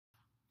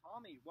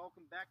Tommy,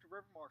 welcome back to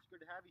Rivermarsh.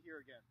 Good to have you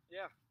here again.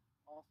 Yeah.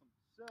 Awesome.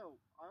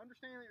 So, I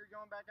understand that you're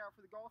going back out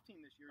for the golf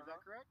team this year. Is that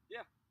correct?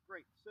 Yeah.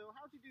 Great. So,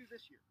 how'd you do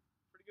this year?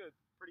 Pretty good.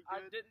 Pretty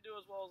I good? didn't do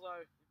as well as I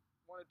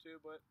wanted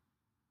to, but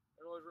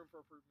there's always room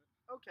for improvement.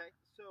 Okay.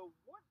 So,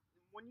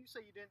 when you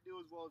say you didn't do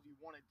as well as you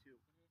wanted to,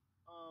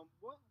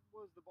 what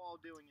was the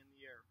ball doing in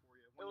the air for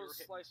you? It was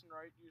slicing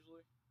right,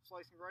 usually.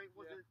 Slicing right?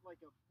 Was it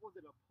was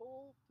it a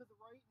pull to the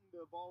right and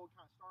the ball would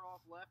kind of start off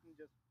left and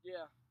just...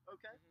 Yeah.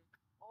 Okay.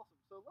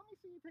 Awesome. So let me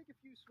see you take a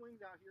few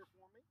swings out here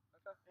for me.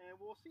 Okay. And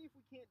we'll see if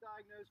we can't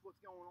diagnose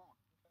what's going on.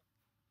 Okay.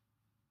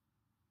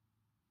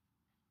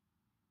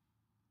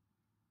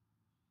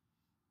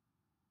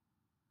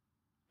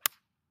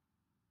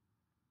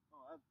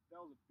 Oh,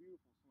 that was a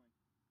beautiful swing.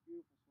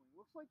 Beautiful swing.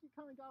 Looks like you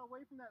kind of got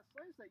away from that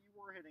slice that you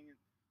were hitting.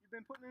 And you've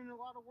been putting in a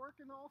lot of work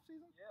in the off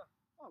season? Yeah.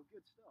 Oh,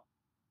 good stuff.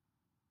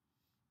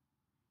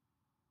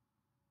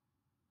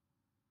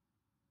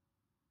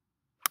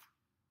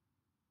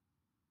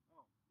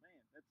 Oh, man,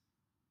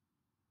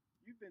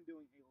 you've been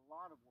doing a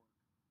lot of work.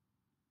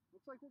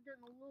 Looks like we're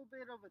getting a little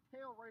bit of a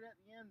tail right at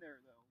the end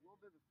there, though. A little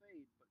bit of a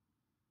fade, but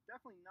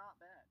definitely not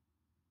bad.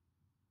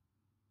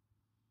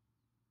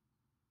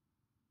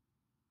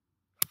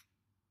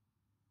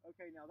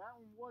 Okay, now that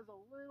one was a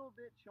little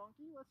bit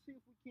chunky. Let's see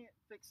if we can't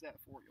fix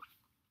that for you.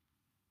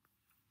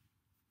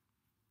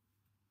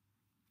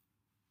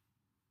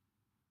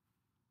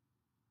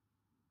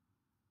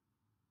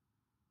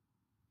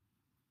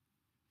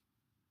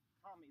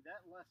 Tommy,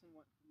 that lesson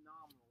went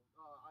phenomenal.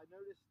 I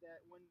noticed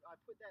that when I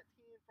put that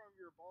tee in front of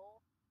your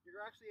ball,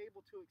 you're actually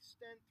able to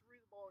extend through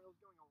the ball, and it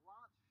was going a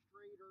lot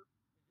straighter.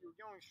 You were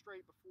going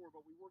straight before,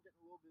 but we were getting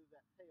a little bit of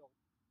that tail.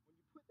 When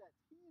you put that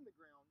tee in the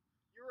ground,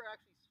 you were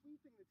actually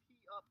sweeping the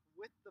tee up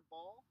with the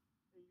ball,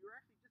 and you were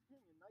actually just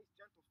hitting a nice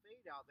gentle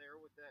fade out there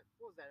with that.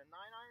 What was that, a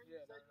 9-iron?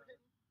 Yeah, that you were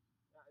hitting?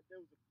 That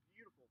was a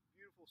beautiful,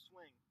 beautiful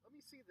swing. Let me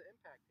see the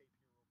impact tape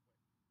here real quick.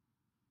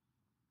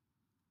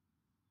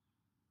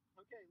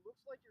 Okay,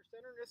 looks like your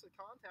centerness of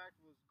contact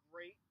was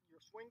great. Your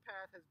swing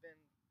path has been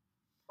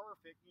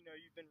perfect. You know,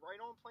 you've been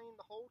right on plane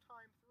the whole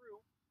time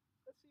through.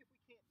 Let's see if we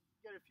can't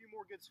get a few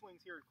more good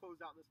swings here to close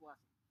out this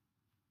lesson.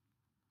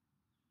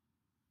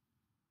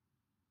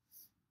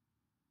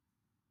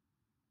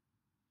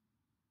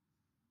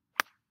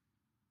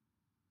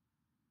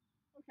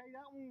 Okay,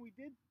 that one we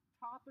did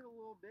top it a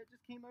little bit,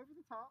 just came over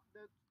the top.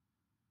 The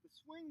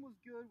swing was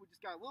good. We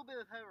just got a little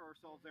bit ahead of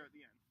ourselves there at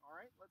the end. All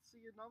right, let's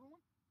see another one.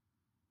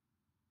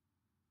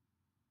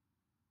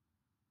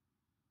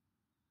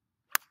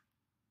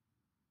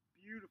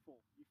 Beautiful.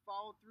 You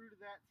followed through to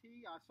that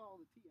tee. I saw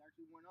the tee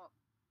actually went up.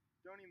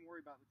 Don't even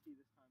worry about the tee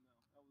this time,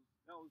 though.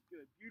 That was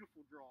good.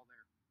 Beautiful draw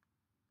there.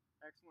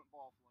 Excellent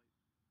ball flight.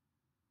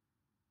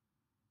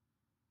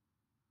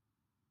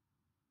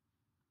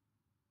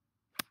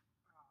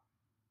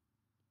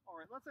 All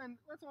right, let's end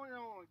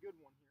on a good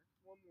one here.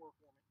 One more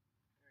for me.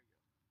 There you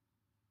go.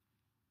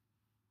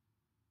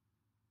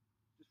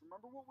 Just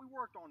remember what we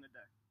worked on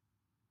today.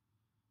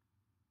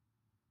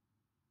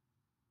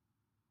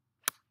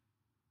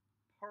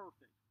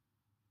 Perfect.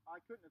 I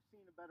couldn't have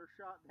seen a better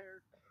shot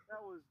there. That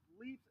was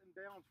leaps and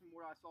bounds from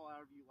what I saw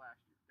out of you last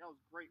year. That was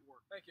great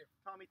work. Thank you.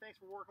 Tommy, thanks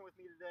for working with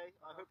me today.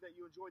 I hope that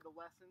you enjoyed the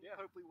lesson. Yeah.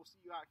 Hopefully we'll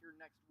see you out here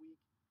next week.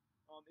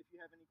 If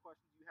you have any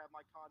questions, you have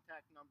my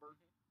contact number.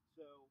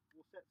 So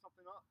we'll set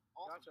something up.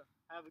 Awesome. Gotcha.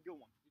 Have a good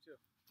one. You too.